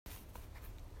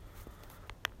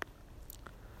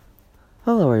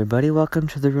Hello, everybody. Welcome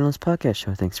to the Relentless Podcast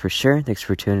Show. Thanks for sharing. Thanks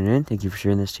for tuning in. Thank you for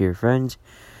sharing this to your friends.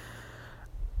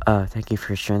 Thank you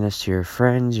for sharing this to your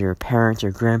friends, your parents,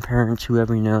 your grandparents,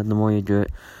 whoever you know. The more you do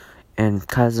it, and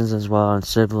cousins as well, and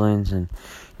siblings, and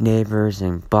neighbors,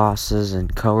 and bosses,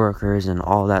 and coworkers, and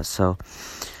all that. So,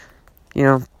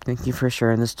 thank you for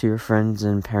sharing this to your friends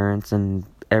and parents and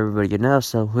everybody you know.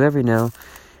 So, whoever you know,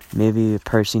 maybe a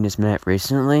person you just met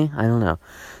recently. I don't know.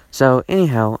 So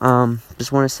anyhow, I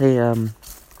just want to say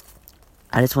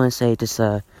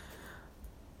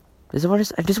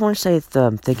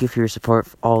thank you for your support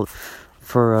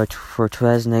for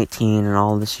 2018 and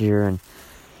all this year, and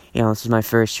this is my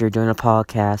first year doing a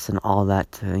podcast and all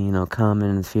that to come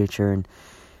in the future and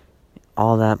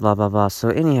all that blah blah blah. So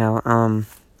anyhow,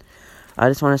 I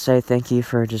just want to say thank you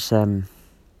for thank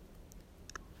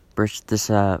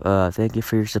you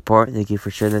for your support. Thank you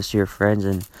for sharing this to your friends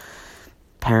and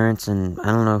parents, and I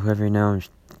don't know, whoever you know,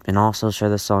 and also share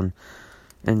this on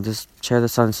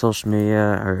social media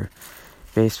or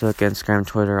Facebook, Instagram,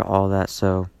 Twitter, all that.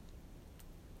 So,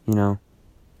 anyhow,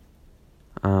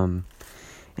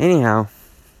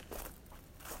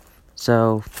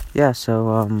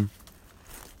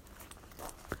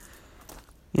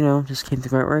 just keep the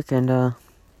great work, and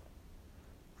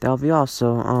that'll be all.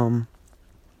 So,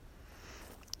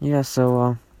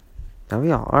 that'll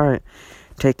be all. All right.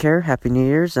 Take care. Happy New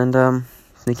Year's, and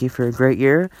thank you for a great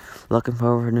year. Looking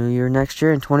forward to a new year next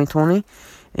year in 2020,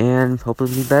 and hopefully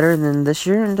it'll be better than this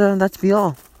year. And that's be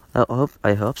all.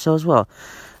 I hope so as well.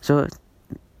 So,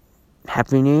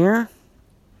 Happy New Year,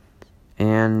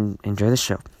 and enjoy the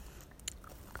show.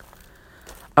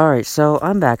 All right, so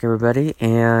I'm back, everybody,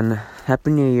 and Happy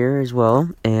New Year as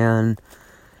well. And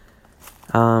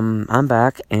I'm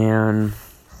back, and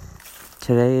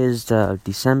today is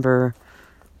December.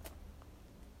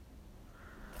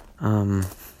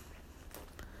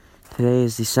 Today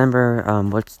is December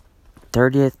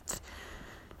 30th,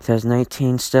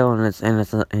 2019 still,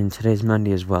 and today's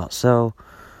Monday as well. So,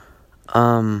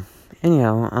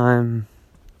 anyhow, I'm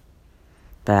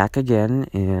back again,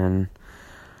 and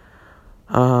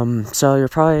so you're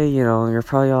probably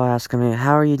all asking me,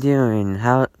 how are you doing?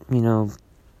 How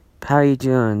are you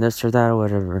doing? This or that or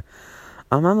whatever.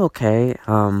 I'm okay.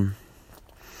 I'm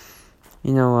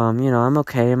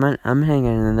okay. I'm hanging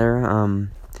in there.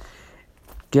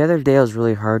 The other day it was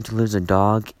really hard to lose a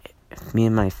dog, me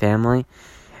and my family,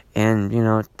 and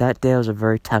that day was a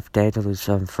very tough day to lose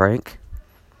Frank.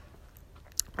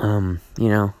 And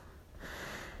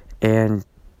the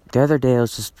other day it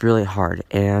was just really hard,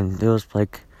 and it was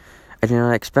like, I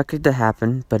didn't expect it to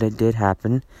happen, but it did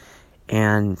happen,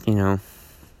 and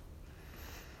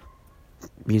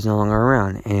he's no longer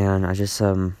around, and I just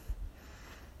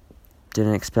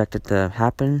didn't expect it to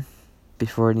happen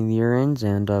before the year ends,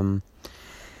 and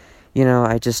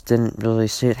I just didn't really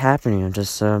see it happening.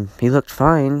 He looked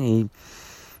fine. He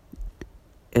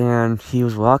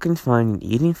was walking fine, and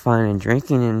eating fine, and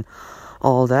drinking, and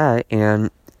all that,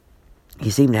 and he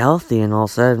seemed healthy, and all of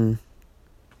a sudden,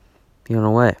 he went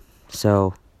away.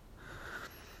 So,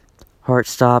 heart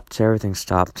stopped, everything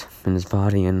stopped in his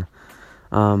body, and,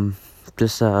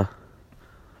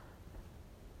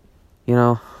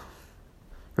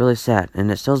 really sad,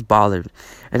 and it still bothers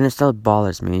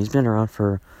me. He's been around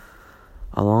for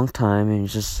a long time, and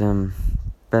he's just been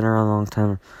around a long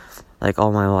time, like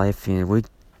all my life. We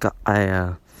got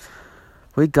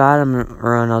him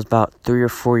around I was about 3 or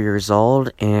 4 years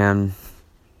old, and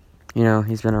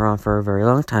he's been around for a very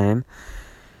long time.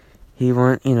 He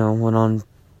went on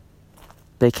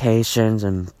vacations,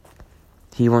 and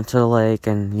he went to the lake,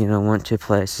 and went to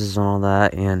places and all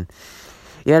that, and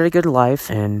he had a good life,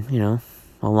 and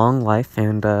a long life,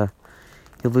 and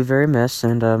he'll be very missed,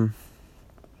 and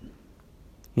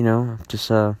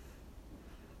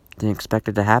didn't expect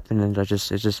it to happen, and it's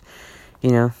just,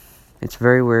 it's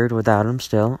very weird without him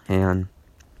still, and,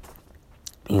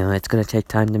 it's gonna take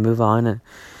time to move on,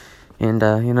 and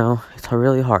it's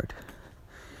really hard.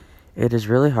 It is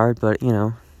really hard, but,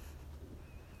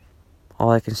 all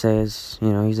I can say is,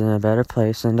 he's in a better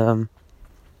place, and,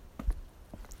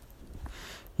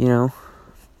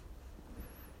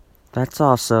 that's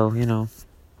also,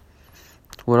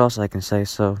 what else I can say.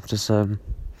 So, just,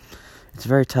 it's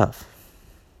very tough.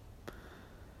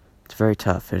 It's very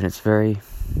tough, and it's very,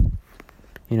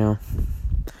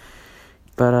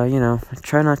 but, I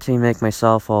try not to make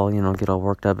myself all, get all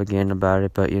worked up again about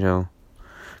it, but,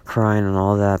 crying and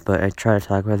all that, but I try to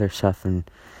talk about other stuff, and,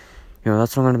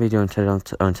 that's what I'm going to be doing today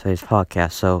on today's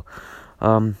podcast. So,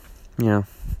 it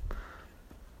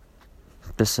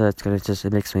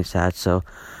makes me sad. So,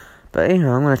 But I'm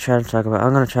gonna talk about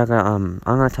other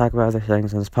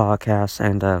things in this podcast,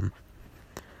 and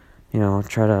I'll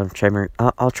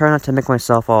try not to make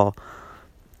myself all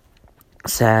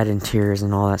sad and tears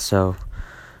and all that. So,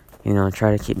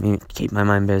 try to keep my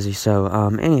mind busy. So,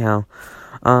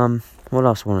 what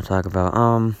else I want to talk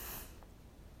about?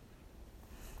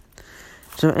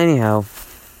 So anyhow,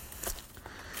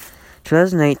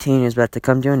 2018 is about to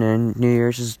come to an end. New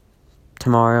Year's is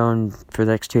tomorrow and for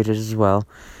the next 2 days as well.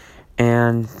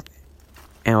 And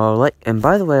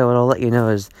by the way, what I'll let you know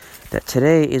is that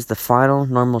today is the final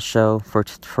normal show for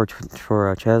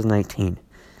 2019.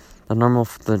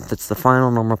 That's the final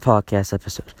normal podcast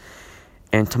episode.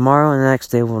 And tomorrow and the next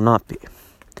day will not be.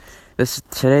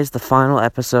 Today's the final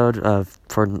episode of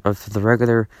the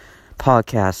regular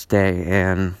podcast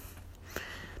day,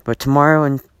 but tomorrow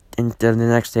and the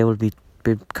next day would be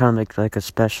kind of like a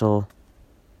special,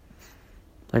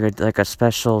 like a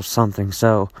special something.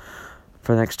 So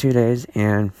for the next 2 days,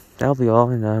 and that'll be all.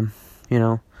 And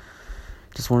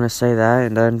just want to say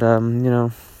that, and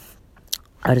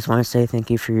I just want to say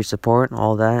thank you for your support and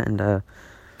all that, and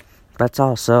that's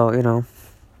all. So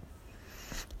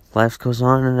life goes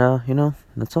on, and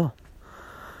that's all.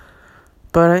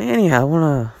 But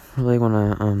anyhow,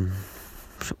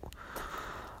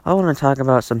 I want to talk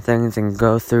about some things and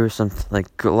go through a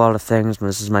lot of things.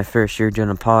 This is my first year doing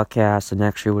a podcast, and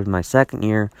next year was my second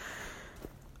year.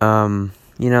 So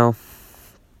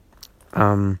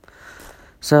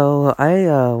what I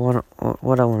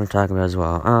want to talk about as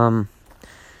well.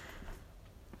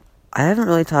 I haven't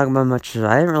really talked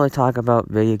about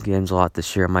video games a lot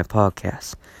this year on my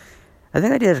podcast. I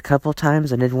think I did a couple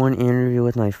times. I did one interview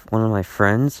with one of my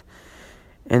friends,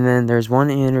 and then there's one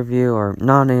interview, or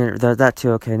not an interview, that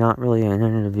too, okay, not really an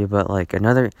interview, but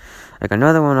another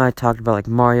one I talked about, like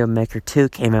Mario Maker 2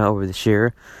 came out over this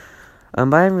year.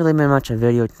 But I haven't really been much a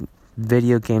video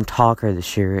game talker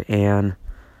this year, or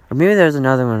maybe there's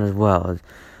another one as well.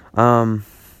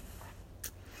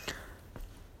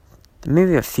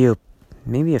 Maybe a few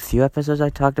episodes I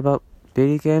talked about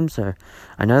video games, or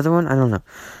another one, I don't know.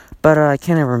 But I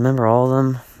can't even remember all of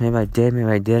them. Maybe I did, maybe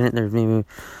I didn't. There's maybe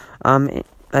I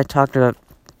talked about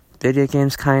video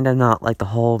games, kind of, not like the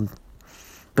whole.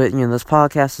 But this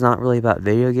podcast is not really about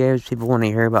video games. People want to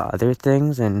hear about other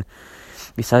things, and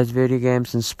besides video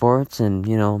games and sports, and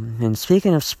And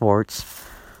speaking of sports,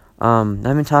 I've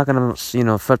been talking about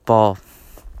football,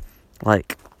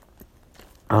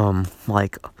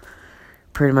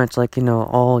 pretty much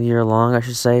all year long, I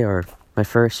should say, or my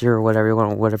first year, or whatever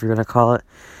you're gonna call it.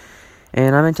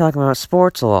 And I've been talking about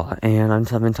sports a lot, and I've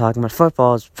been talking about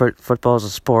football. Football is a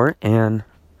sport, and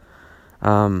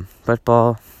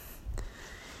football.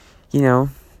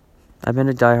 I've been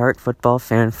a diehard football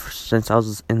fan since I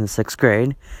was in the 6th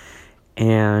grade,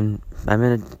 and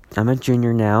I'm a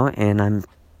junior now, and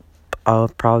I'll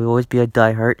probably always be a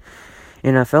diehard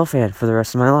NFL fan for the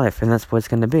rest of my life, and that's what it's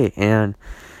gonna be. And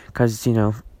because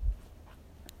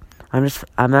I'm just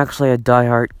a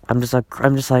diehard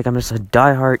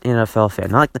NFL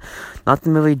fan. Not the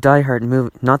movie Die Hard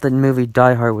not the movie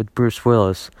Die Hard with Bruce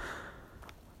Willis.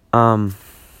 Not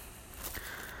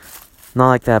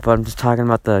like that, but I'm just talking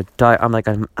about I'm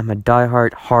a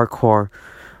diehard hardcore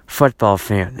football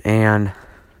fan.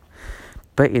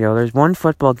 But there's one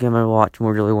football game I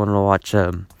really want to watch.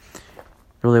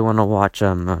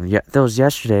 That was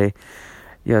yesterday.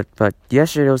 Yeah, but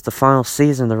yesterday was the final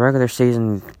season, the regular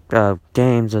season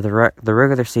games, or the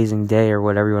regular season day, or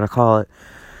whatever you want to call it.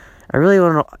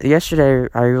 Yesterday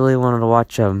I really wanted to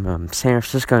watch San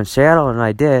Francisco and Seattle, and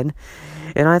I did.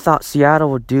 And I thought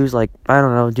Seattle would do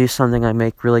do something, like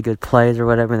make really good plays or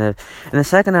whatever. In the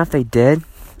second half they did.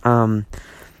 In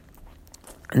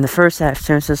the first half,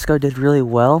 San Francisco did really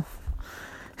well.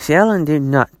 Seattle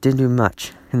didn't do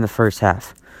much in the first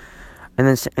half. And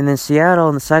then Seattle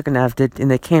in the second half and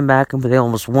they came back, but they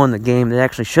almost won the game. They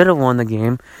actually should have won the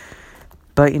game,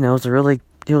 but it was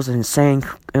an insane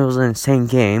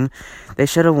game. They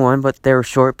should have won, but they were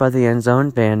short by the end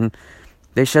zone, and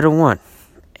they should have won.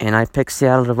 And I picked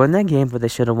Seattle to win that game, but they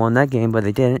should have won that game, but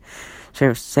they didn't.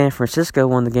 San Francisco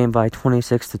won the game by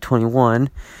 26-21,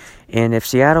 and if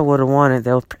Seattle would have won it,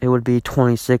 it would be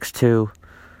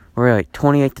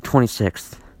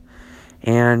 28-26.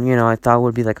 And, I thought it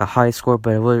would be like a high score,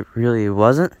 but it really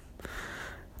wasn't.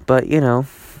 But,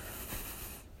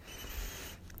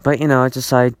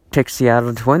 I picked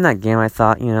Seattle to win that game. I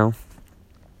thought,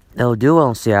 they'll do well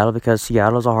in Seattle, because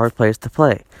Seattle's a hard place to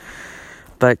play.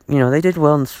 But, they did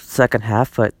well in the second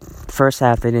half, but first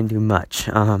half they didn't do much.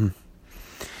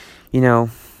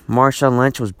 Marshawn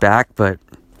Lynch was back, but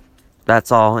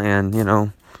that's all. And,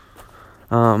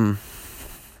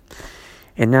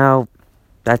 And now,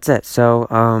 that's it. So,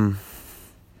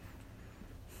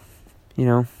 you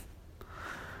know,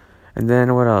 and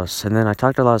then what else? And then I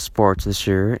talked a lot of sports this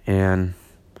year, and,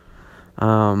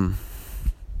 God,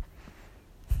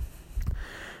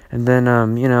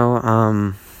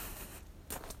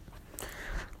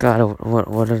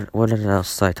 what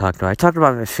else did I talk about? I talked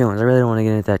about my feelings. I really don't want to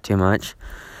get into that too much.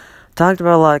 Talked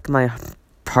about, like, my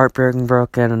heart being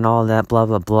broken and all that, blah,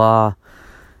 blah, blah.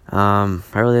 I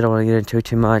really don't want to get into it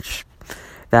too much.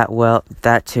 That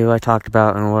too I talked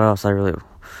about, and what else did I really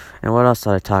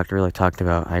talked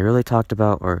about? I really talked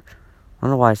about, or, I don't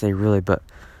know why I say really, but,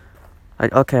 I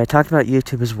talked about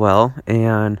YouTube as well,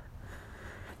 and,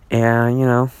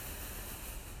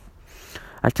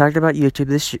 I talked about YouTube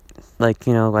I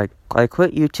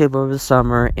quit YouTube over the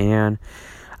summer, and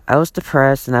I was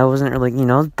depressed, and I wasn't really, I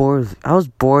was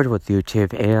bored with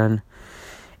YouTube, and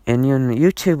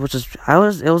YouTube was just,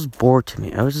 it was bored to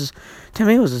me. I was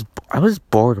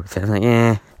bored with it.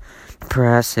 Like,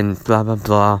 depressed, and blah, blah,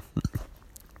 blah.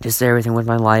 Just everything with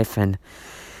my life, and,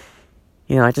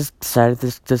 I just decided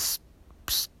to just,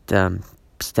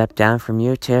 step down from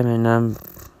YouTube, and,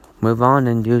 move on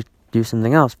and do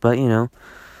something else, but,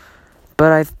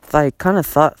 but I'm kind of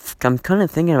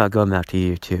thinking about going back to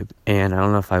YouTube, and I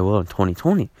don't know if I will in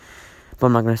 2020, but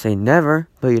I'm not going to say never,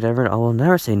 I will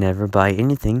never say never by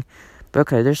anything, but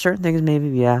okay, there's certain things maybe,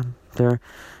 yeah, yeah,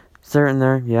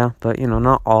 but,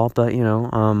 not all, but,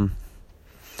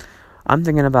 I'm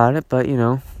thinking about it, but,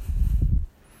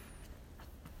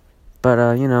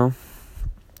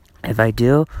 if I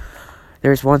do,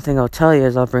 there's one thing I'll tell you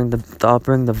is I'll bring the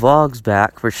vlogs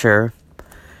back for sure.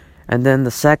 And then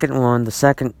the second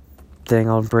thing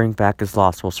I'll bring back is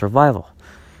Lost World Survival.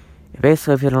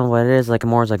 Basically, if you don't know what it is, like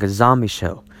more like a zombie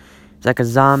show. It's like a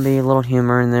zombie, a little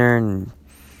humor in there, and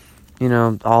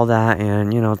all that,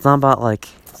 and it's not about like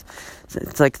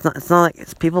it's not like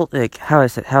it's people like how I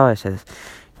say this.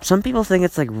 Some people think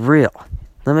it's like real.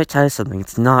 Let me tell you something.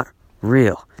 It's not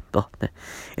real.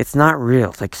 It's not real.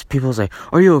 It's like people say,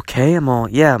 "Are you okay?" I'm all,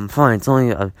 "Yeah, I'm fine. It's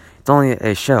only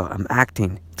a show. I'm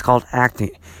acting. It's called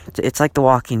acting. It's like The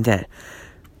Walking Dead."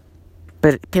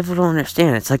 But people don't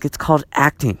understand. It's called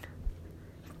acting.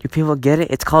 Do people get it?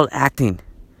 It's called acting.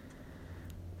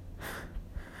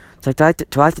 It's like,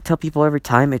 do I have to tell people every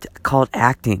time? It's called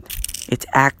acting. It's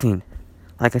acting.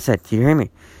 Like I said, do you hear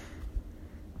me?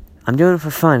 I'm doing it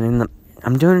for fun, and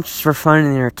I'm doing it just for fun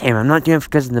and entertainment. I'm not doing it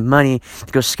because of the money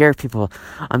to go scare people.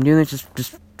 I'm doing it just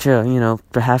to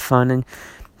to have fun and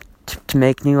to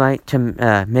make new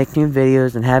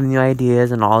videos and have new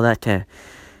ideas and all that, to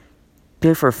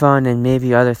do for fun and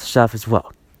maybe other stuff as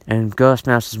well, and Ghost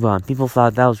Mouse as well. And people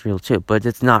thought that was real too, but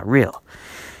it's not real.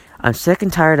 I'm sick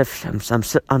and tired of.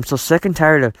 I'm so sick and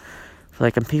tired of,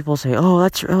 like, when people say, "Oh,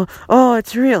 that's real. Oh,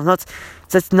 it's real." No,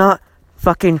 it's not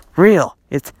fucking real.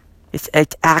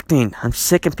 It's acting. I'm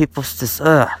sick of people just,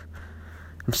 I'm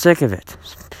sick of it.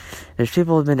 There's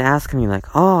people who've been asking me, like,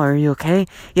 "Oh, are you okay?"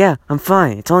 "Yeah, I'm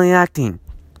fine. It's only acting."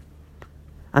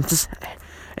 I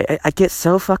get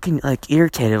so fucking, like,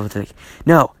 irritated with it.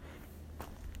 No.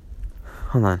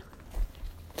 Hold on.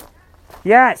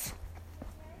 Yes,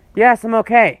 I'm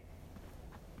okay.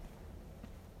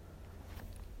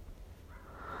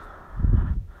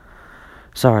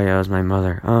 Sorry, that was my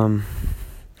mother.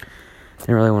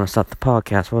 Didn't really want to stop the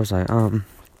podcast, what was I?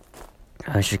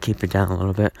 I should keep it down a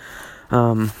little bit.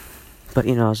 But,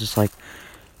 I was just like,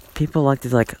 people like to,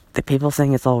 like, the people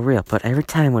think it's all real, but every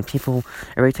time when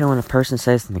a person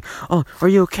says something, "Oh, are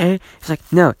you okay?" It's like,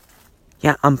 no,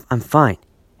 yeah, I'm fine.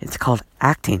 It's called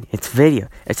acting. It's video.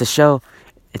 It's a show.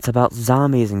 It's about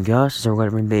zombies and ghosts or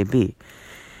whatever it may be.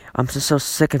 I'm just so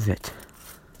sick of it.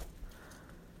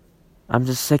 I'm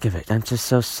just sick of it. I'm just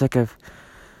so sick of...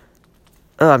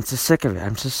 I'm just sick of it.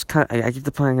 I get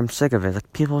the point, I'm sick of it.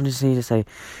 Like, people just need to say,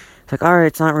 it's like, alright,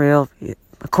 it's not real.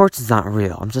 Of course it's not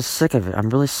real. I'm just sick of it. I'm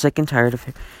really sick and tired of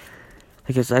it.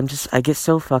 Because I get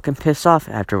so fucking pissed off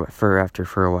after for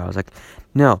a while. I was like,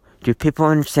 no. Do people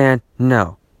understand?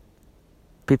 No.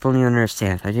 People need to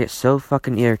understand. I get so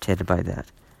fucking irritated by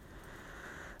that.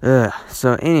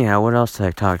 So anyhow, what else did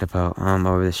I talk about,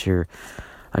 over this year?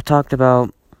 I talked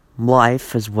about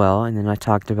life as well, and then I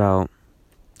talked about,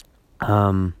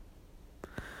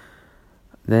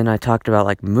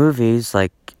 like, movies,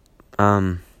 like,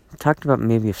 talked about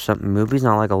maybe some movies,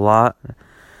 not like a lot.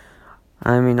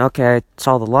 I mean, okay, I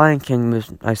saw the Lion King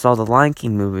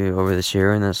movie over this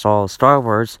year, and then I saw Star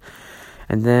Wars,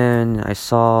 and then I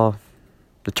saw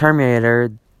the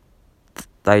Terminator.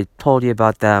 I told you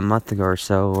about that a month ago or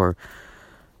so, or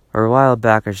a while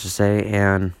back, I should say,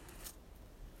 and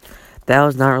that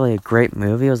was not really a great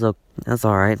movie. That's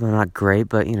alright, but not great,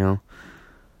 but, it's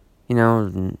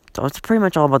pretty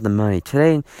much all about the money.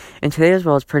 Today as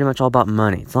well, it's pretty much all about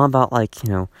money. It's not about,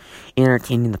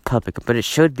 entertaining the public, but it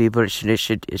should be, but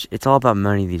it's all about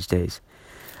money these days.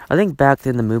 I think back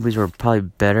then the movies were probably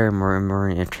better and more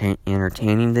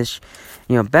entertaining.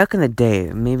 Back in the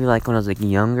day, maybe like when I was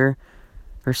younger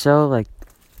or so,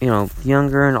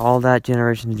 younger and all that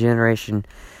generation to generation,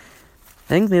 I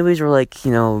think movies were I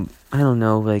don't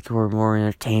know, were more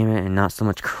entertainment and not so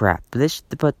much crap.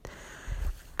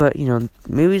 But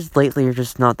movies lately are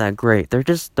just not that great.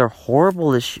 They're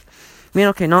horrible.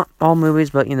 Okay, not all movies,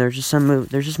 but there's just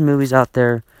movies out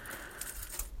there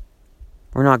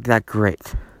were not that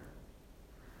great.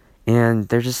 And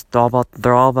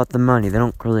they're all about the money. They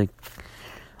don't really,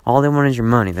 all they want is your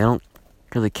money. They don't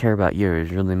really care about yours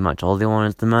really much. All they want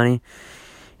is the money,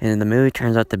 and the movie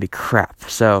turns out to be crap.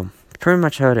 So pretty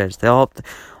much how it is. They're all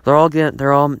probably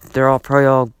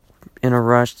all in a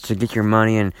rush to get your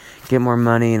money and get more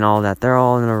money and all that. They're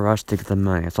all in a rush to get the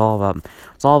money. It's all about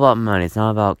money. It's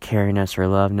not about caringness or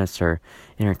loveness or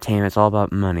entertainment. It's all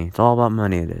about money. It's all about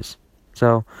money. It is.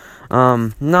 So,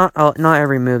 not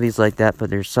every movie's like that,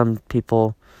 but there's some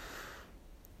people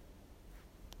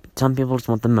just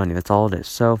want the money. That's all it is.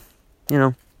 So,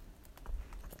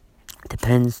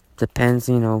 depends, depends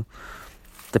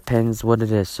what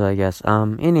it is. So I guess,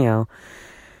 anyhow,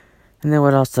 and then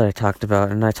what else did I talk about?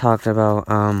 And I talked about,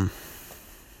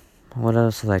 what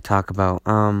else did I talk about?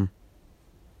 God,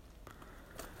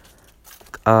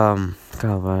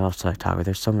 what else did I talk about?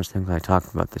 There's so much things I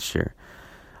talked about this year.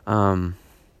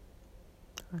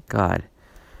 God.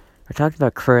 I talked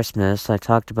about Christmas. I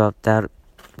talked about that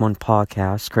one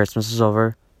podcast. Christmas is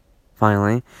over,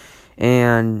 finally.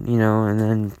 And, and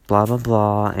then blah, blah,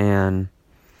 blah. And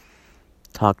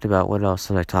talked about, what else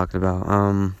did I talk about?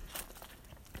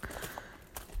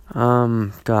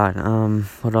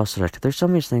 What else did I talk? There's so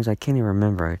many things I can't even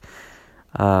remember.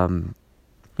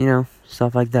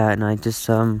 Stuff like that. And I just,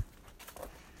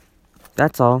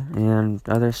 that's all. And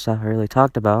other stuff I really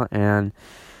talked about.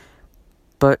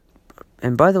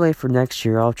 And by the way, for next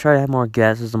year, I'll try to have more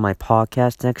guests on my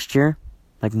podcast next year.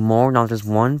 More, not just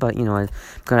one, but, I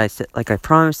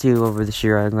promised you over this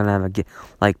year, I'm gonna have a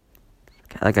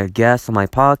guest on my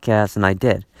podcast, and I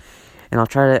did. And I'll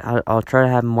try to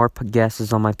have more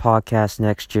guests on my podcast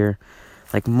next year.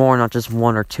 More, not just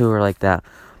one or two or like that.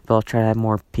 But I'll try to have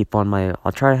more people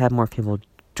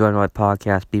join my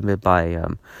podcast, be it by,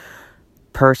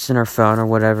 person or phone or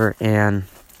whatever, and,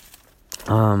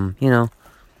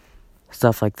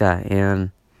 stuff like that,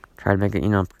 and try to make it,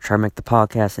 try to make the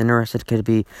podcast interesting.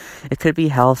 It could be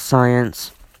health,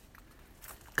 science,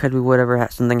 could be whatever,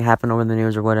 something happened over the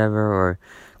news or whatever, or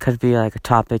could be a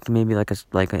topic, maybe an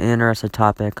interesting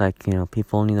topic,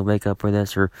 people need to wake up for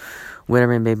this, or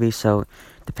whatever it may be. So,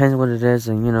 depends what it is,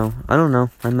 and, I don't know,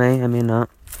 I may not,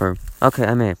 okay,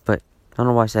 I may, but, I don't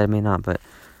know why I said I may not, but,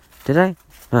 did I?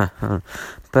 But,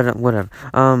 whatever,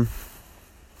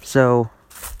 so,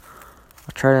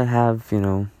 I'll try to have,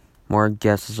 more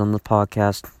guests on the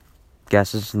podcast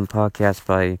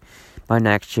by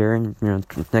next year, and,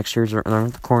 next year's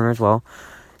around the corner as well.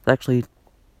 It's actually,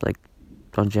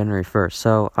 on January 1st,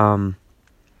 so, and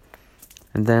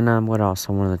then, what else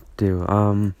I wanted to do,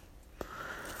 and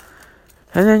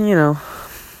then,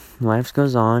 life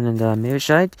goes on, and, maybe,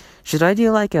 should I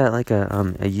do, a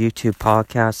YouTube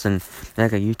podcast, and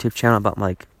make a YouTube channel about,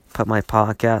 put my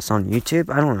podcast on YouTube?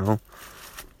 I don't know.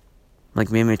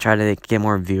 Maybe try to get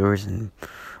more viewers and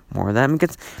more of that.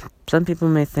 Because some people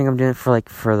may think I'm doing it for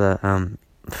the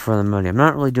money. I'm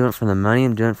not really doing it for the money.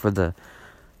 I'm doing it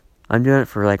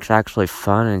for actually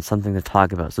fun and something to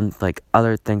talk about. Some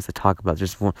other things to talk about.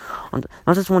 Not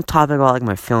just one topic about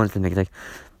my feelings and things.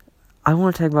 I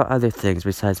want to talk about other things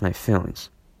besides my feelings.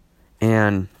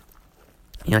 And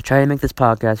try to make this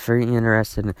podcast very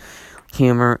interesting.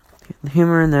 Humor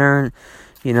in there,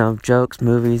 and jokes,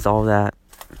 movies, all that.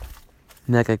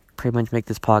 I pretty much make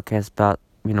this podcast about,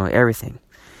 everything.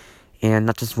 And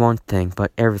not just one thing, but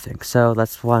everything. So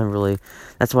that's why I look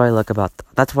about this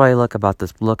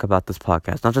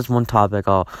podcast. Not just one topic,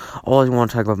 I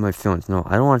want to talk about my feelings. No,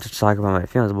 I don't want to talk about my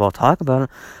feelings. Well, I'll talk about it,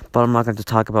 but I'm not going to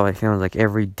talk about my feelings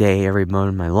every day, every moment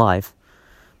of my life.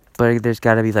 But there's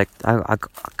got to be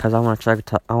because I want to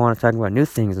talk about new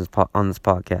things on this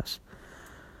podcast.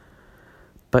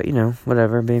 But,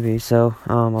 whatever, maybe. So,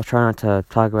 I'll try not to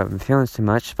talk about my feelings too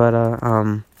much. But,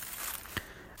 and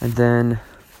then,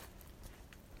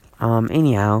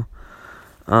 anyhow,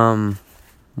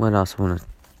 what else I wanted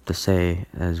to say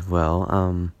as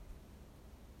well?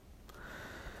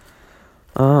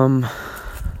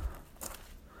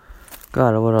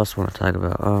 God, what else I want to talk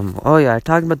about? Oh yeah, I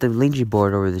talked about the Ouija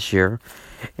board over this year,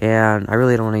 and I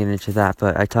really don't want to get into that,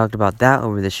 but I talked about that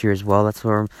over this year as well. That's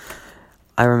where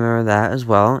I remember that as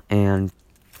well, and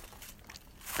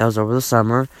that was over the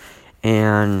summer,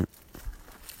 and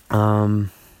then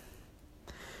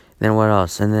what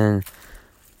else? And then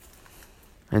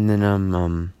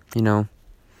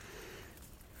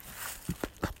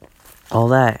all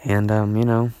that, and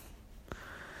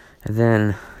and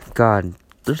then, God,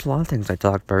 there's a lot of things I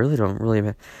talked about. I really don't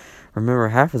remember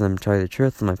half of them, to tell you the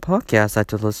truth. On my podcast, I had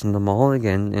to listen to them all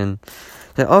again, and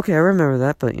say, okay, I remember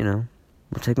that, but, it'll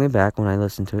take me back when I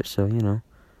listen to it, so,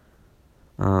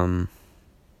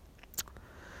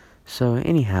 so,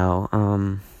 anyhow,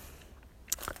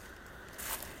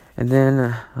 and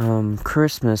then,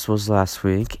 Christmas was last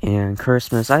week, and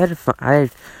Christmas, I had a,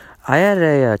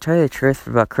 tell you the truth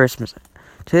about Christmas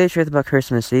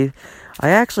Eve, I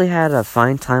actually had a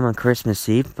fine time on Christmas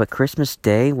Eve, but Christmas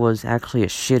Day was actually a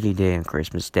shitty day on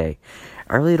Christmas Day.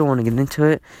 I really don't want to get into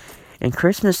it, and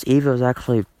Christmas Eve was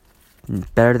actually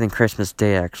better than Christmas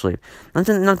Day, actually. I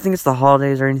don't think it's the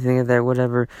holidays or anything like that,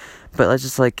 whatever, but I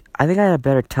think I had a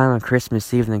better time on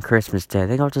Christmas Eve than Christmas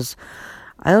Day.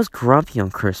 I was grumpy on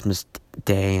Christmas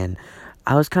Day, and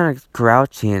I was kind of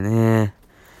grouchy, and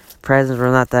presents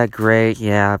were not that great,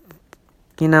 yeah.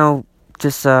 There's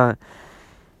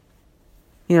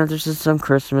just some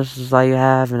Christmases I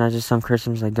have, and some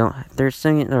Christmases I don't. There's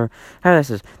some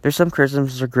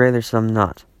Christmases are great, there's some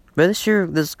not. But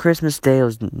this Christmas Day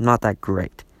was not that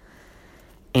great.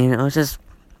 And it was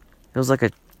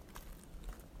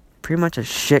pretty much a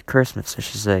shit Christmas, I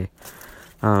should say.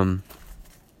 I'm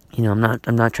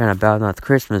not trying to badmouth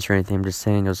Christmas or anything, I'm just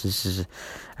saying this is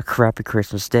a crappy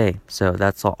Christmas Day, so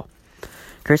that's all.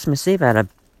 Christmas Eve I had a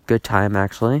good time,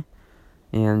 actually.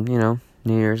 And, New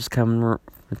Year's is coming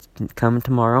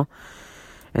tomorrow.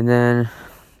 And then,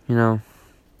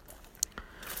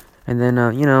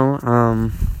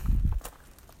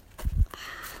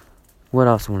 what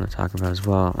else I want to talk about as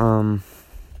well?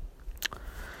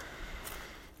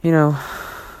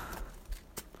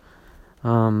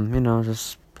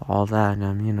 Just all that,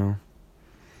 and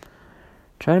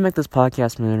try to make this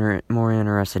podcast more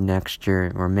interested next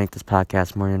year, or make this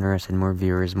podcast more interested, more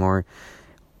viewers, more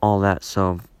all that.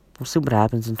 So we'll see what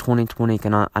happens in 2020.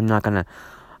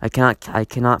 I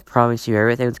cannot promise you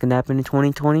everything that's gonna happen in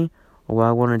 2020, or what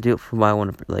I want to do what I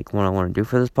want to do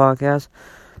for this podcast.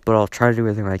 But I'll try to do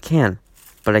everything I can.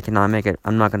 But I cannot make it.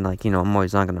 I'm not gonna I'm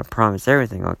always not gonna promise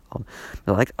everything. I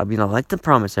like to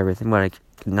promise everything, but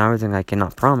not everything I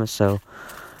cannot promise. So,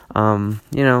 But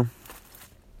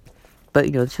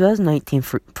 2019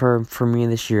 for me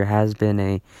this year has been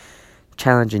a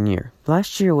challenging year.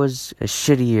 Last year was a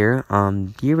shitty year.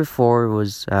 The year before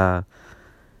was a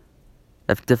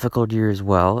difficult year as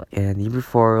well, and the year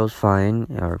before it was fine,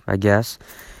 or I guess.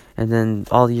 And then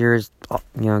all the years,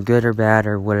 good or bad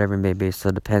or whatever it may be. So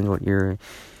it depends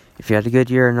if you had a good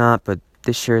year or not. But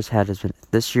this year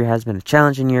has been a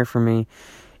challenging year for me,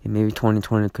 and maybe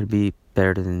 2020 could be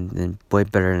better way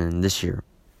better than this year.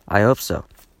 I hope so.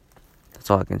 That's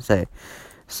all I can say.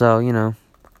 So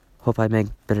hope I make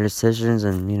better decisions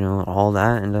and all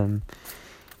that, and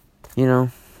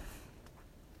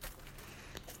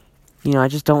I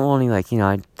just don't want to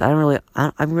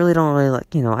I really don't want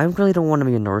to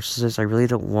be a narcissist. I really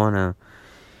don't want to,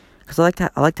 because I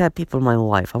like to have people in my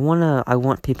life. I want to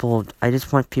have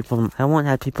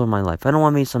people in my life. I don't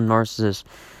want to be some narcissist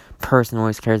person who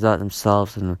always cares about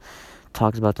themselves and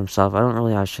talks about themselves.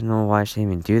 I shouldn't know why I should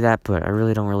even do that, but I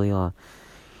really don't really, we're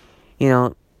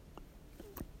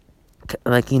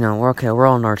we're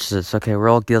all narcissists, okay, we're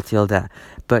all guilty of that,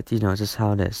 but, it's just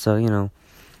how it is, so,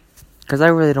 because I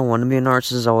really don't want to be a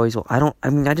narcissist, I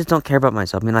just don't care about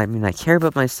myself, I care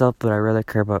about myself, but I rather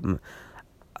care about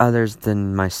others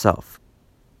than myself,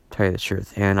 to tell you the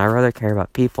truth, and I rather care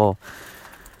about people,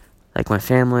 like my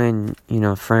family and,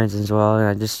 friends as well, and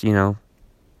I just,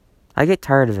 I get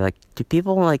tired of it. Do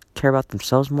people, care about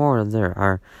themselves more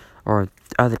or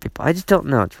other people? I just don't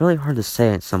know. It's really hard to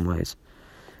say in some ways.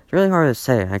 It's really hard to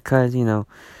say, because, is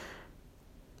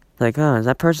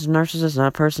that person a narcissist? Is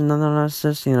that person not a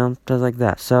narcissist? Things like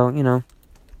that. So,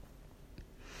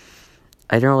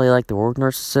 I don't really like the word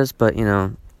narcissist, but,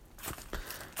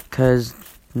 because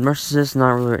narcissist it's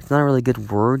not really a good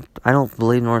word. I don't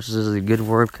believe narcissist is a good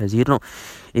word, because if you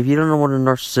don't know what a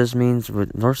narcissist means,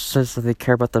 narcissists, if they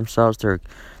care about themselves, they're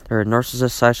a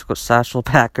narcissist, social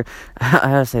packer. I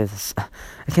gotta say this. I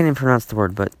can't even pronounce the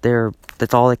word, but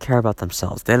that's all they care about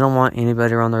themselves. They don't want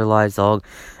anybody around their lives. All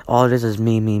it is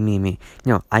me.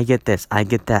 I get this, I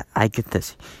get that, I get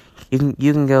this. You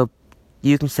can go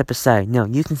You can step aside. No,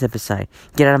 you can step aside.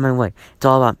 Get out of my way. It's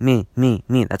all about me, me,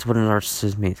 me. That's what a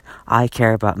narcissist means. I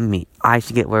care about me. I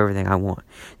should get everything I want.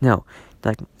 No,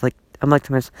 I'm like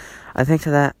to myself. I think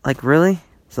to that, like, really?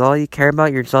 Is that all you care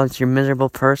about? You're a miserable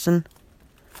person?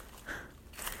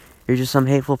 You're just some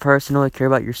hateful person who only care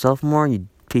about yourself more? You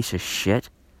piece of shit.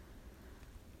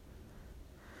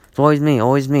 It's always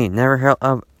me. Never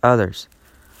help others.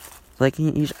 Like,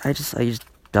 I just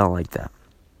don't like that.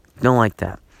 Don't like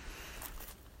that.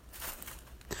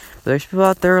 But there's people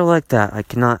out there like that.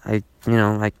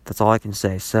 That's all I can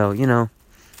say. So,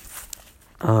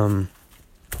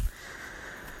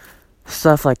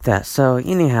 stuff like that. So,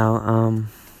 anyhow,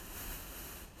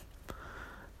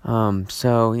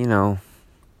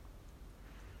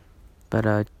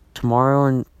 but, tomorrow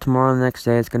and the next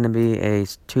day, it's gonna be a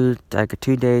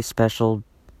 2-day special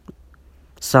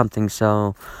something.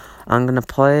 So, I'm gonna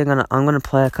play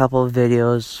a couple of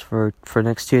videos for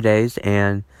next 2 days,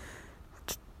 and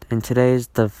today's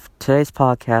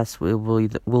podcast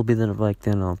will be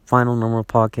the final normal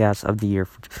podcast of the year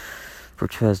for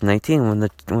 2019.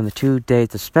 When the 2 days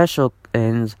the special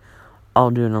ends, I'll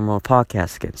do a normal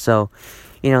podcast again. So,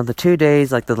 the 2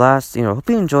 days, like the last, hope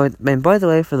you enjoyed. And by the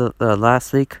way, for the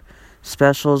last week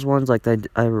specials ones, like I did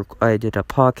a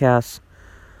podcast.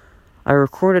 I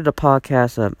recorded a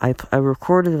podcast. I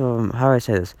recorded how do I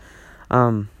say this?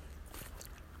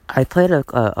 I played a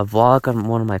vlog on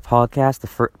one of my podcasts.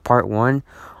 The part one,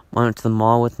 went to the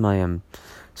mall with my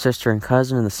sister and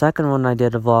cousin, and the second one I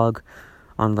did a vlog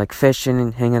on like fishing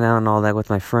and hanging out and all that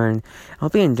with my friend. I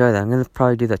hope you enjoy that. I'm gonna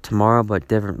probably do that tomorrow, but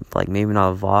different, like maybe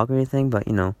not a vlog or anything, but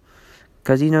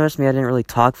because you noticed me, I didn't really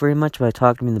talk very much. But I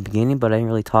talked to me in the beginning, but I didn't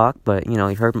really talk. But you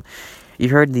heard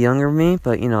the younger me,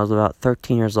 but I was about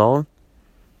 13 years old,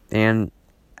 and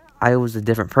I was a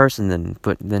different person then.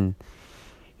 But then,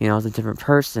 I was a different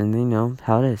person.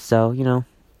 How it is. So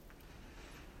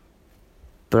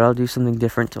but I'll do something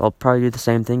different. I'll probably do the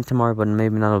same thing tomorrow, but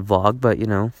maybe not a vlog. But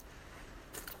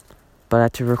But I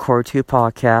had to record 2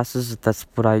 podcasts. That's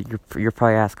what you're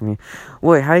probably asking me.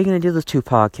 Wait, how are you going to do those 2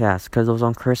 podcasts? Because it was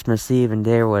on Christmas Eve and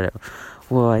day or whatever.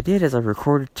 Well, I did is I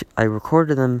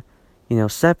recorded them,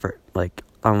 separate. Like,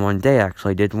 on one day,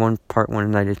 actually. I did part 1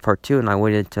 and I did part 2. And I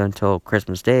waited until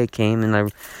Christmas Day came and I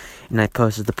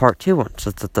posted the part 2 one.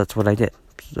 So that's what I did.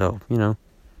 So,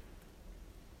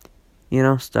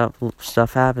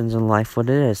 stuff happens in life what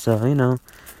it is. So,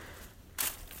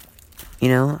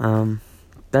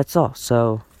 that's all.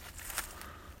 So,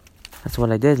 that's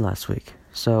what I did last week.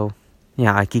 So,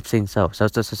 yeah, I keep saying so. So.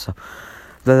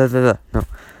 Blah, blah, blah, blah. No.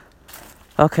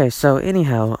 Okay, so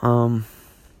anyhow, I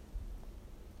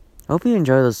hope you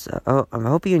enjoy those. I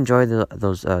hope you enjoy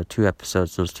those 2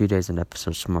 episodes, those 2 days and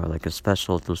episodes tomorrow, like a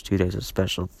special. Those 2 days of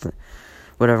special,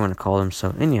 whatever I want to call them.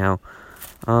 So anyhow,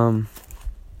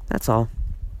 that's all.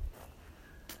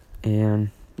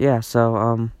 And yeah,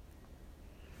 so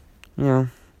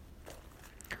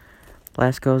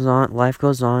life goes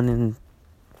on, and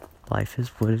life is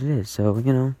what it is. So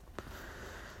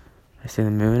I see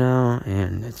the moon out,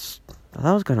 and I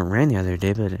thought it was gonna rain the other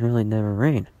day, but it really never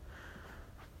rained.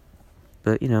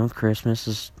 But, Christmas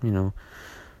is,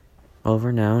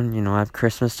 over now, and, I have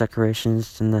Christmas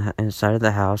decorations inside of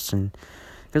the house, and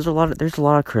there's a lot of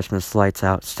Christmas lights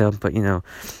out still, but,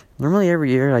 normally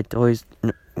every year,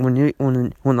 when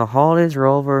the holidays are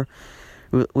over,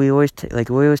 we always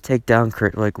take down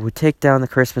the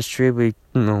Christmas tree, we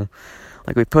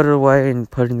put it away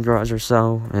and put it in the garage or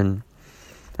so, and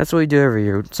that's what we do every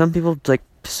year. Some people do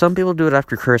it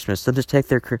after Christmas. They'll just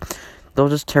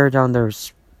tear down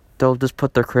they'll just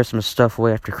put their Christmas stuff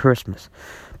away after Christmas.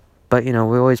 But, we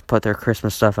always put their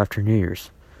Christmas stuff after New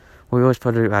Year's. We always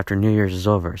put it after New Year's is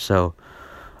over. So,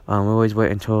 we always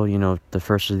wait until, the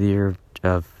first of the year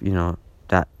of,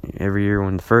 that every year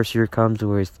when the first year comes,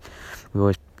 we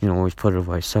always put it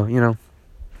away. So, and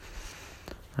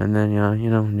then,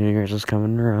 New Year's is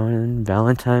coming around, and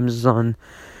Valentine's is on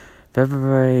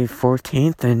February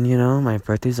 14th, and, my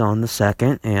birthday's on the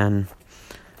 2nd, and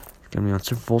it's going to be on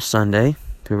Super Bowl Sunday.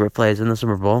 Whoever plays in the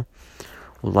Super Bowl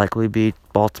will likely be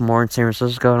Baltimore and San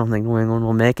Francisco. I don't think New England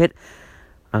will make it.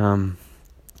 New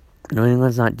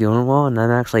England's not doing well, and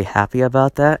I'm actually happy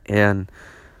about that. And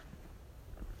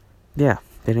yeah,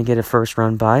 they didn't get a first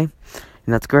round bye, and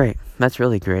that's great. That's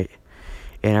really great.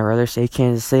 And I'd rather say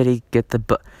Kansas City get the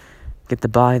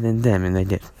bye than them, and they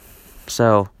did.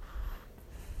 So,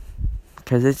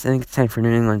 because I think it's time for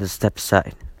New England to step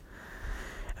aside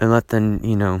and let them,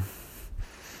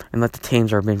 and let the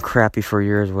teams that have been crappy for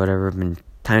years, whatever, been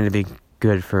time to be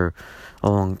good for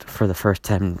the first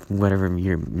time, whatever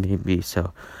year may be.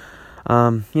 So,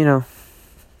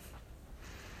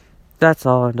 that's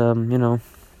all. And,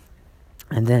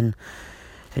 and then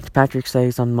St. Patrick's Day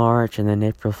is on March, and then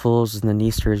April Fool's, and then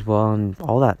Easter as well, and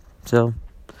all that. So,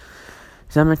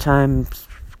 summertime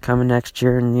coming next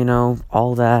year, and,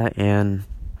 all that, and,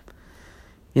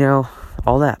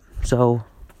 all that. So,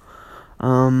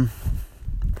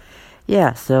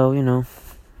 yeah, so,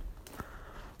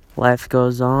 life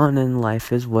goes on, and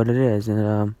life is what it is,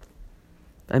 and,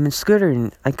 I'm in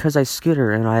scootering, because I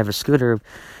scooter, and I have a scooter,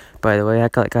 by the way.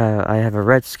 I have a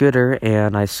red scooter,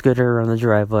 and I scooter around the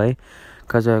driveway,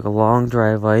 because I have a long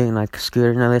driveway, and I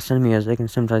scooter, and I listen to music,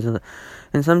 and sometimes I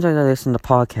listen to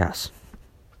podcasts.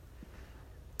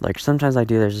 Like, sometimes I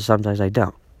do this, sometimes I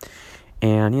don't.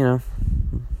 And,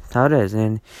 that's how it is.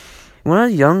 And when I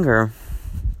was younger,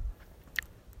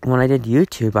 when I did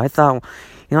YouTube, I thought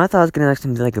I was gonna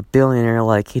be like a billionaire,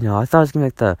 I thought I was gonna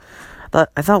be like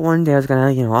I thought one day I was gonna,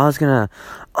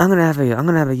 I'm gonna have a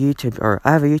YouTube, or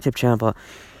I have a YouTube channel, but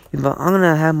I'm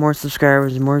gonna have more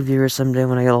subscribers and more viewers someday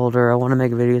when I get older. I want to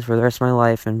make videos for the rest of my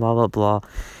life and blah blah blah.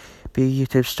 Be a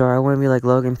YouTube star. I want to be like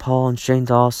Logan Paul and Shane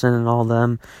Dawson and all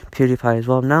them, PewDiePie as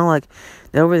well. Now,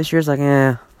 over this year's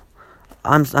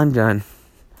I'm done.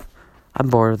 I'm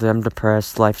bored with it. I'm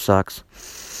depressed. Life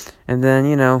sucks. And then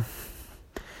and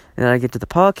then I get to the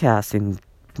podcasting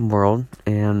world,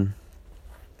 and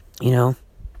so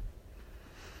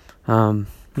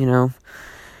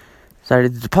I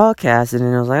did the podcast, and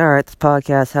then I was like, alright, this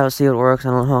podcast, see how it works.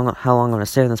 I don't know how long I'm going to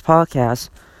stay on this podcast,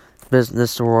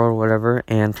 business, the world, whatever.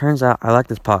 And turns out I like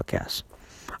this podcast.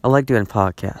 I like doing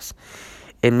podcasts.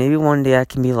 And maybe one day I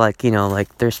can be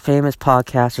there's famous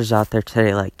podcasters out there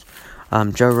today,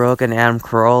 Joe Rogan, Adam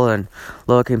Carolla, and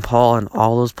Logan Paul, and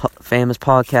all those famous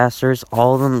podcasters.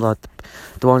 All of them,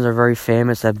 the ones that are very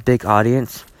famous, have big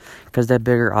audience, because they have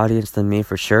bigger audience than me,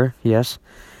 for sure, yes.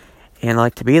 And I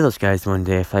like to be those guys one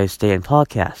day if I stay in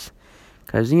podcasts.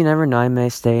 Because you never know, I may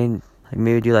stay in,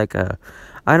 maybe do I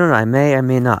don't know, I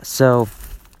may not. So,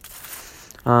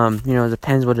 it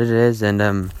depends what it is, and,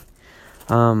 I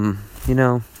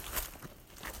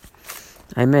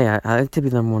like to be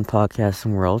the number one podcast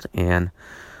in the world, and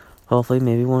hopefully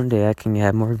maybe one day I can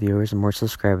have more viewers and more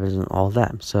subscribers and all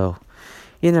that. So,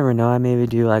 you never know, I maybe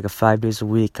do 5 days a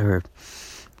week, or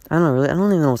I don't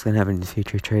even know what's going to happen in the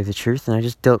future, to tell you the truth, and I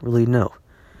just don't really know.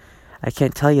 I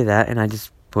can't tell you that, and I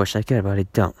just wish I could, but I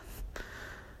don't.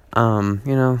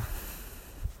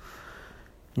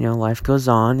 Life goes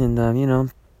on, and,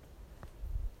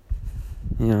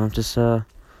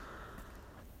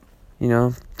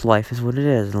 life is what it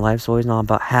is, and life's always not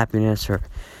about happiness,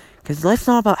 because life's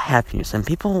not about happiness, and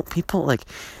people,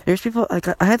 there's people,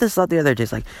 I had this thought the other day,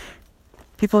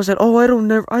 people said,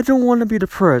 I don't want to be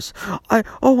depressed. I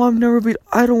don't want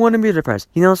to be depressed.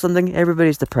 You know something?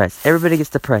 Everybody's depressed. Everybody gets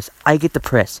depressed. I get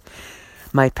depressed.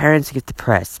 My parents get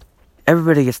depressed.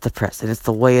 Everybody gets depressed, and it's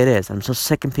the way it is. I'm so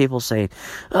sick of people saying,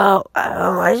 I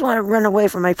just want to run away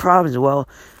from my problems. Well,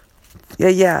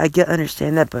 yeah, I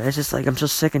understand that, but it's just I'm so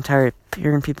sick and tired of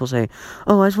hearing people say,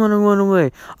 I just want to run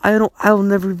away. I'll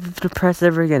never be depressed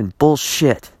ever again.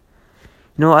 Bullshit.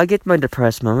 I get my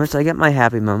depressed moments, I get my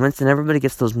happy moments, and everybody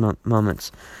gets those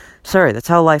moments. Sorry, that's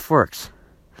how life works.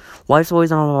 Life's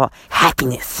always all about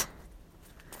happiness.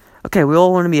 Okay, we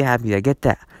all want to be happy, I get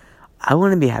that. I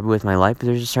want to be happy with my life, but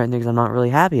there's just certain things I'm not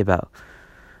really happy about.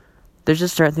 There's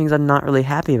just certain things I'm not really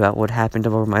happy about what happened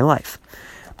over my life.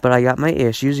 But I got my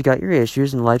issues, you got your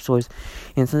issues, and life's always,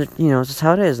 and so, it's just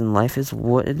how it is, and life is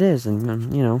what it is, and,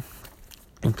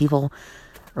 and people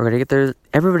are going to get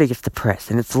everybody gets depressed,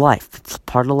 and it's life, it's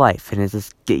part of life, and it's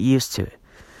just get used to it.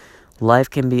 Life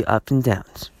can be ups and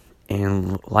downs,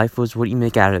 and life was what you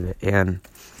make out of it, and,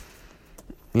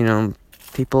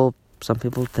 some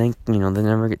people think, they'll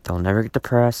never get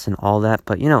depressed, and all that,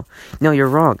 but, no, you're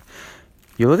wrong.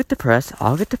 You'll get depressed,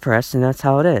 I'll get depressed, and that's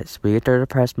how it is. We get our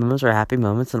depressed moments, our happy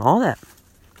moments, and all that,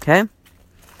 okay?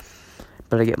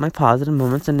 But I get my positive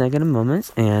moments and negative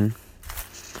moments, and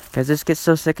I just get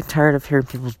so sick and tired of hearing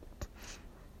people's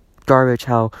garbage,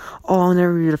 how, I'll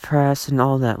never be depressed, and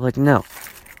all that, no.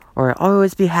 Or, I'll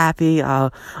always be happy,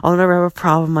 I'll never have a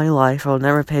problem in my life, I'll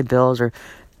never pay bills, or,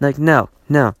 no,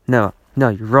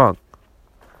 you're wrong.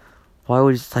 Why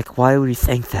would you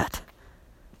think that?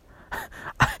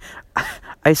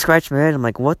 I scratch my head, I'm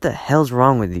what the hell's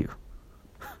wrong with you?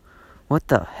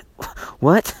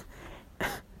 What?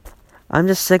 I'm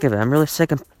just sick of it. I'm really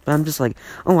sick of, I'm just I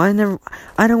don't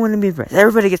want to be depressed.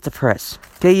 Everybody gets depressed.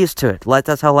 Get used to it.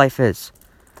 That's how life is.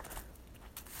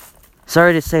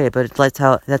 Sorry to say it, but that's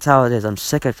how it is. I'm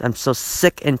so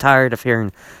sick and tired of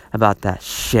hearing about that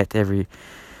shit I'm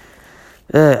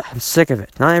sick of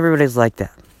it. Not everybody's like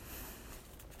that.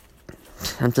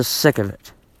 I'm just sick of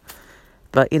it.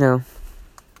 But,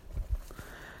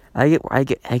 I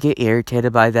get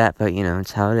irritated by that, but,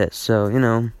 it's how it is. So,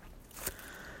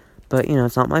 but,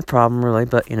 it's not my problem, really,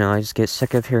 but, I just get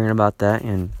sick of hearing about that,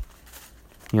 and,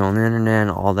 on the internet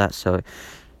and all that, so,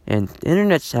 and the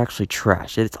internet's actually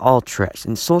trash. It's all trash,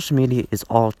 and social media is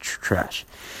all trash.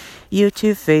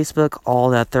 YouTube, Facebook, all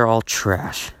that, they're all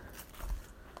trash.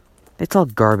 It's all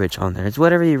garbage on there. It's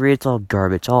whatever you read, it's all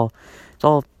garbage. Okay,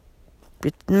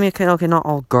 not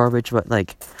all garbage, but, there's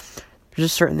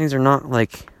just certain things are not,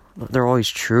 they're always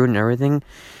true and everything.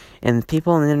 And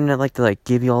people on the internet like to,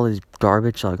 give you all these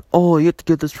garbage, oh, you have to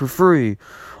get this for free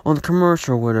on the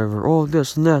commercial or whatever. Oh,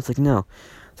 this and that. It's no.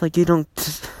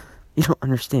 It's you don't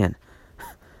understand.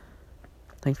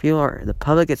 The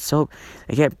public gets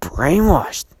they get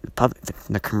brainwashed.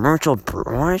 The commercial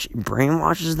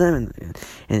brainwashes them,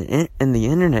 and the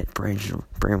internet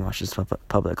brainwashes the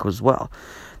public as well.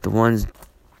 The ones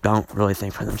don't really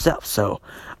think for themselves. So,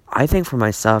 I think for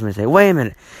myself and say, wait a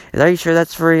minute, are you sure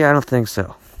that's free? I don't think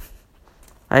so.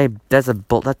 That's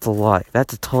a lie.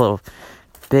 That's a total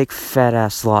big fat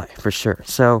ass lie for sure.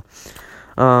 So,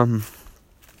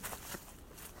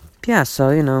 yeah.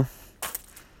 So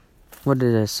what it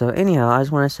is. So anyhow, I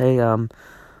just want to say, I'm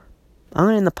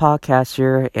gonna end the podcast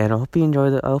here, and I hope you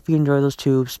enjoy those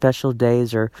 2 special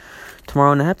days, or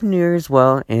tomorrow, and a Happy New Year as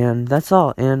well. And that's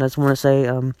all. And I just want to say,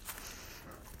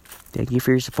 thank you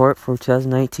for your support for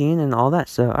 2019 and all that.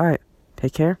 So, all right,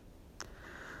 take care.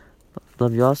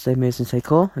 Love you all. Stay amazing, stay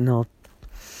cool, and I'll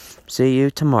see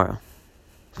you tomorrow.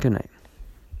 Good night.